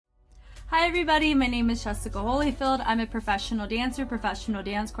Hi everybody, my name is Jessica Holyfield. I'm a professional dancer, professional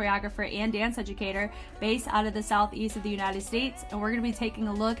dance choreographer, and dance educator based out of the southeast of the United States. And we're going to be taking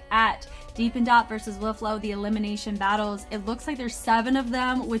a look at Deepndap versus Wiflow, the elimination battles. It looks like there's 7 of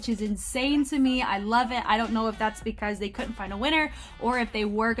them, which is insane to me. I love it. I don't know if that's because they couldn't find a winner or if they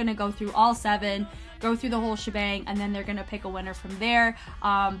were going to go through all 7, go through the whole shebang, and then they're going to pick a winner from there.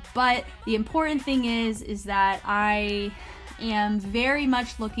 But the important thing is that I am very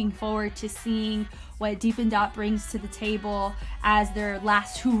much looking forward to seeing what Deepndap brings to the table as their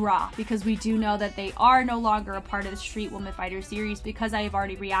last hoorah, because we do know that they are no longer a part of the Street Woman Fighter series, because I have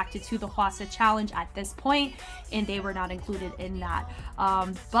already reacted to the Hwasa challenge at this point and they were not included in that.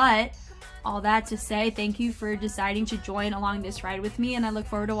 But all that to say, thank you for deciding to join along this ride with me, and I look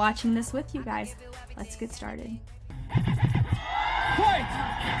forward to watching this with you guys. Let's get started.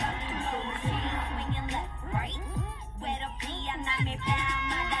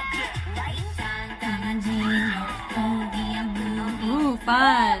 Ooh,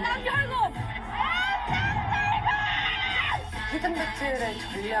 fun. 히든 배틀의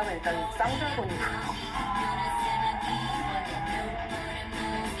전략은 일단 쌍절곤이에요.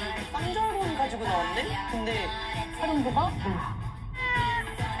 쌍절곤 가지고 나왔네? 근데 사령부가?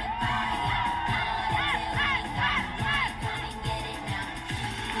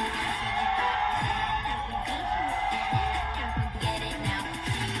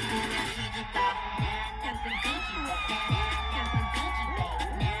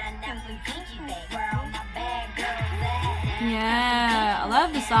 Yeah, I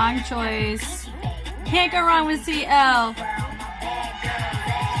love the song choice. Can't go wrong with CL.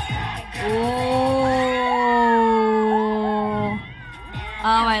 Oh,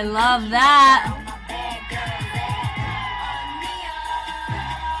 I love that.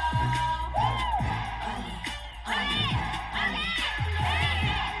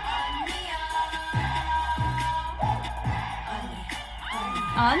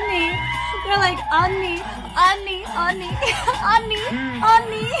 Annie. They're like, Annie, Annie, Annie, Annie,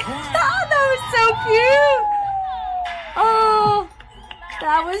 Annie. Oh, that was so cute. Oh,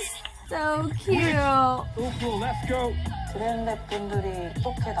 that was so cute. So cool, let's go. 디펜답 분들이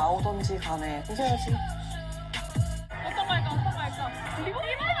어떻게 나오던지 간에 해줘야지. 어떤 말까?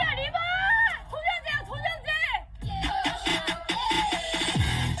 리본이야, 리본! 소년제야, 소년제!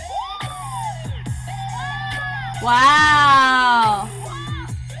 Wow.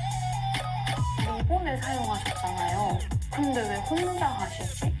 리본을 사용하셨잖아요. 근데 왜 혼자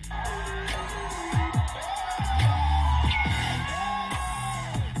하시지?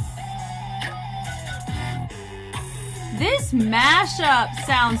 This mashup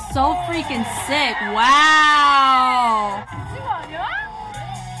sounds so freaking sick. Wow.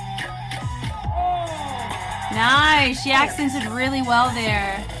 Nice. She accented really well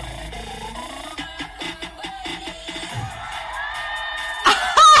there.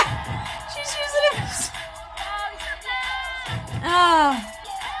 She's using it. Oh.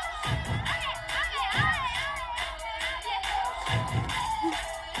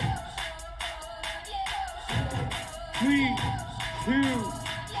 3, 2,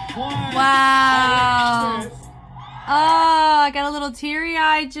 1. Wow. Oh, I got a little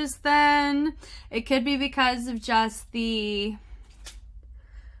teary-eyed just then. It could be because of just the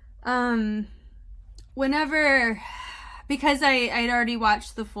because I'd already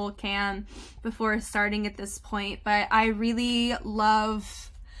watched the full cam before starting at this point, but I really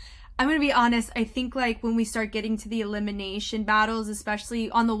love, I'm gonna be honest, I think like when we start getting to the elimination battles, especially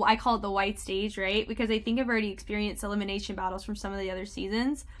on the, I call it the white stage, right? Because I think I've already experienced elimination battles from some of the other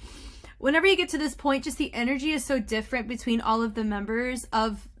seasons. Whenever you get to this point, just the energy is so different between all of the members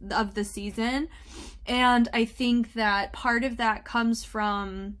of the season. And I think that part of that comes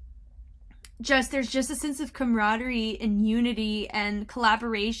from there's just a sense of camaraderie and unity and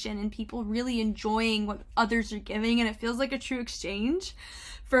collaboration and people really enjoying what others are giving, and it feels like a true exchange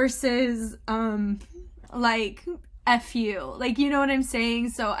versus like F you, like, you know what I'm saying?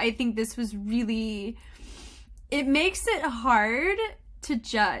 So I think this was really, it makes it hard to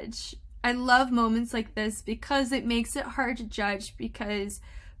judge. I love moments like this because it makes it hard to judge, because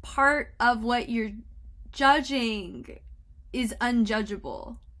part of what you're judging is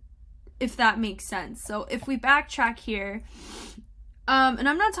unjudgeable, if that makes sense. So if we backtrack here, and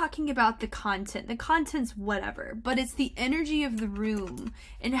I'm not talking about the content's whatever, but it's the energy of the room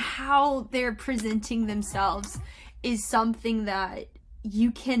and how they're presenting themselves is something that you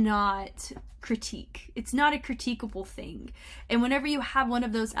cannot critique. It's not a critiquable thing. And whenever you have one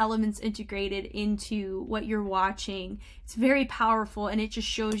of those elements integrated into what you're watching, it's very powerful, and it just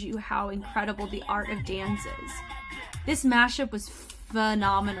shows you how incredible the art of dance is. This mashup was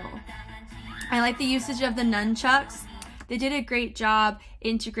phenomenal. I like the usage of the nunchucks. They did a great job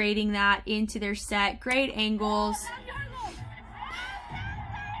integrating that into their set. Great angles.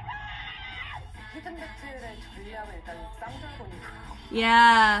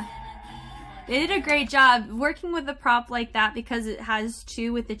 Yeah. They did a great job working with a prop like that because it has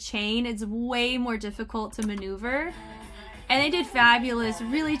two with the chain. It's way more difficult to maneuver. And they did fabulous,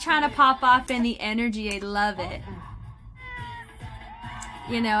 really trying to pop off in the energy. I love it.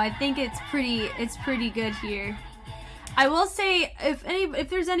 You know, I think it's pretty good here. I will say, if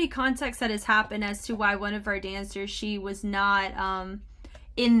there's any context that has happened as to why one of our dancers, she was not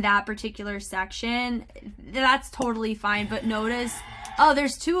in that particular section, that's totally fine. But notice, oh,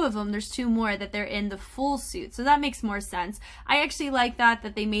 there's two of them. There's two more that they're in the full suit. So that makes more sense. I actually like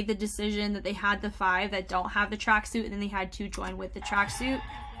that they made the decision that they had the 5 that don't have the tracksuit, and then they had 2 join with the tracksuit.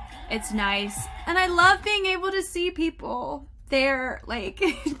 It's nice. And I love being able to see people there, like,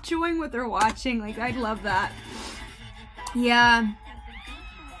 enjoying what they're watching. Like, I love that. Yeah.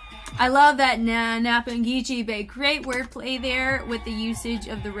 I love that Napangichi Bay. Great wordplay there with the usage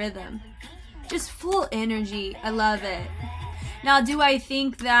of the rhythm. Just full energy. I love it. Now, do I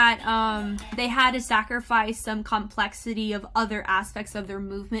think that they had to sacrifice some complexity of other aspects of their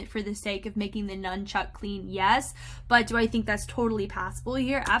movement for the sake of making the nunchuck clean? Yes. But do I think that's totally passable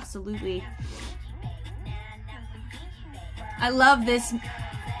here? Absolutely. I love this.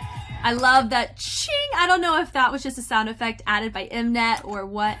 I love that ching. I don't know if that was just a sound effect added by Mnet or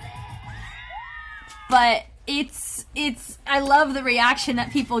what. But I love the reaction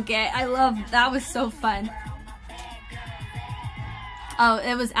that people get. That was so fun. Oh,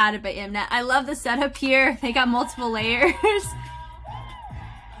 it was added by Mnet. I love the setup here. They got multiple layers.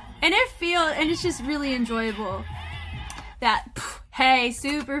 And it's just really enjoyable. That, hey,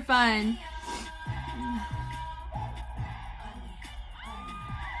 super fun.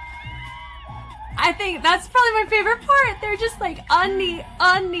 I think that's probably my favorite part. They're just like, Unni,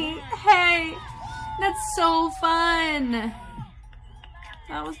 hey. That's so fun.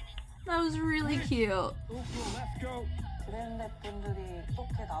 That was really cute.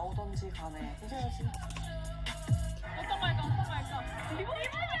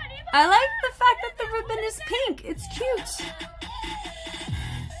 I like the fact that the ribbon is pink. It's cute.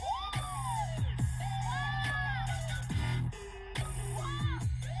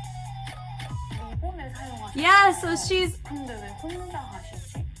 Yeah, so she's...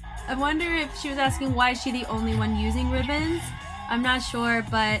 I wonder if she was asking why is she the only one using ribbons. I'm not sure,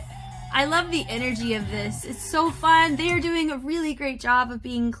 but I love the energy of this. It's so fun. They are doing a really great job of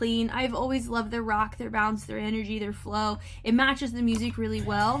being clean. I've always loved their rock, their bounce, their energy, their flow. It matches the music really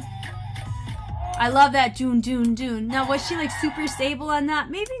well. I love that doon doon doon. Now, was she like super stable on that?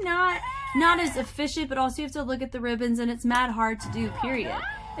 Maybe not. Not as efficient, but also you have to look at the ribbons and it's mad hard to do, period.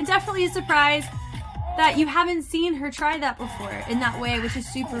 And definitely a surprise that you haven't seen her try that before in that way, which is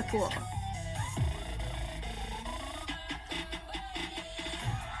super cool.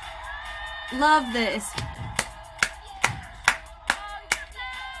 Love this.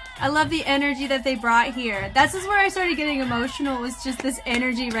 I love the energy that they brought here. This is where I started getting emotional, was just this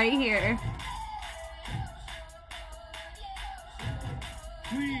energy right here.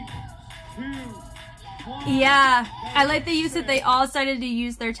 3, 2, 1. Yeah, I like the use that they all started to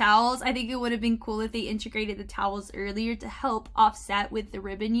use their towels. I think it would have been cool if they integrated the towels earlier to help offset with the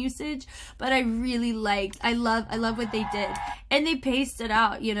ribbon usage, but I really liked, I love what they did, and they paced it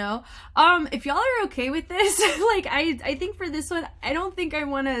out, you know. If y'all are okay with this, like I think for this one, I don't think I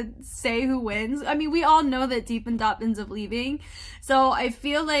want to say who wins. I mean, we all know that Deepndap ends up leaving, so I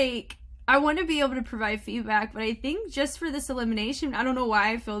feel like I want to be able to provide feedback, but I think just for this elimination, I don't know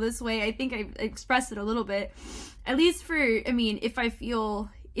why I feel this way. I think I expressed it a little bit. At least for, I mean, if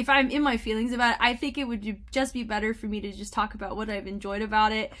I'm in my feelings about it, I think it would just be better for me to just talk about what I've enjoyed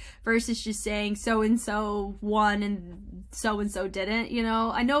about it versus just saying so-and-so won and so-and-so didn't, you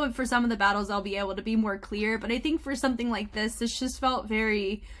know? I know for some of the battles I'll be able to be more clear, but I think for something like this just felt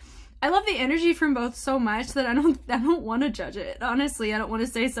very... I love the energy from both so much that I don't want to judge it. Honestly, I don't want to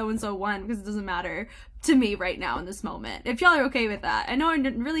say so-and-so won because it doesn't matter to me right now in this moment. If y'all are okay with that. I know I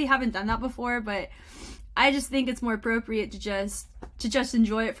really haven't done that before, but I just think it's more appropriate to just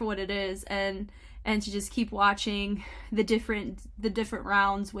enjoy it for what it is and to just keep watching the different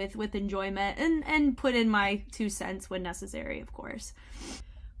rounds with enjoyment and put in my 2 cents when necessary, of course.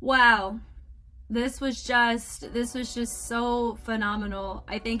 Wow. This was just so phenomenal.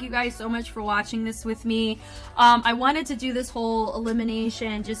 I thank you guys so much for watching this with me. I wanted to do this whole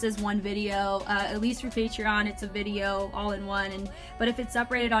elimination just as one video. At least for Patreon, it's a video all in one. But if it's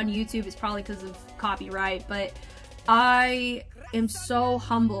separated on YouTube, it's probably because of copyright. But I am so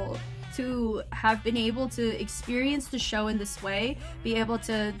humbled to have been able to experience the show in this way, be able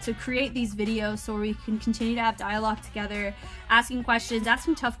to create these videos so we can continue to have dialogue together, asking questions,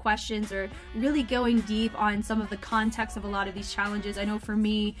 asking tough questions, or really going deep on some of the context of a lot of these challenges. I know for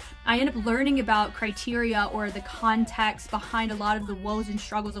me, I end up learning about criteria or the context behind a lot of the woes and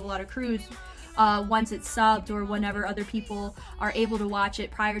struggles of a lot of crews once it's subbed or whenever other people are able to watch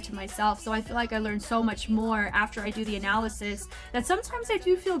it prior to myself. So I feel like I learned so much more after I do the analysis that sometimes I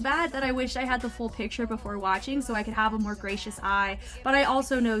do feel bad that I wish I had the full picture before watching so I could have a more gracious eye. But I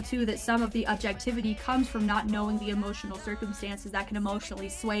also know too that some of the objectivity comes from not knowing the emotional circumstances that can emotionally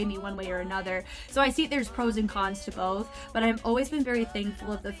sway me one way or another. So I see there's pros and cons to both, but I've always been very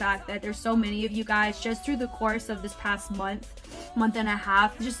thankful of the fact that there's so many of you guys just through the course of this past month and a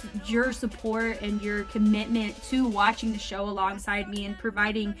half, just your support and your commitment to watching the show alongside me and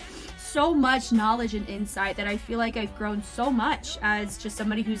providing so much knowledge and insight that I feel like I've grown so much as just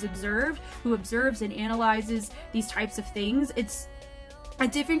somebody who observes and analyzes these types of things. It's a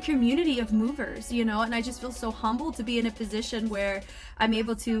different community of movers, you know, and I just feel so humbled to be in a position where I'm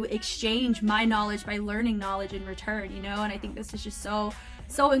able to exchange my knowledge by learning knowledge in return, you know, and I think this is just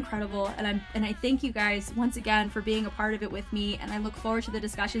so incredible, and I thank you guys once again for being a part of it with me, and I look forward to the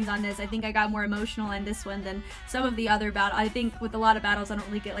discussions on this. I think I got more emotional in this one than some of the other battles. I think with a lot of battles I don't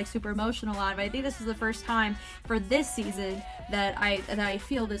really get like super emotional on, but I think this is the first time for this season that I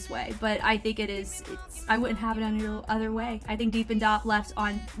feel this way. But I think I wouldn't have it any other way. I think Deepndap left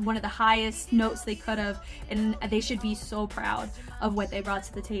on one of the highest notes they could have, and they should be so proud of what they brought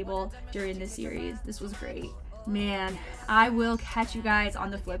to the table during this series. This was great. Man, I will catch you guys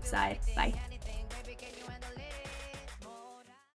on the flip side. Bye.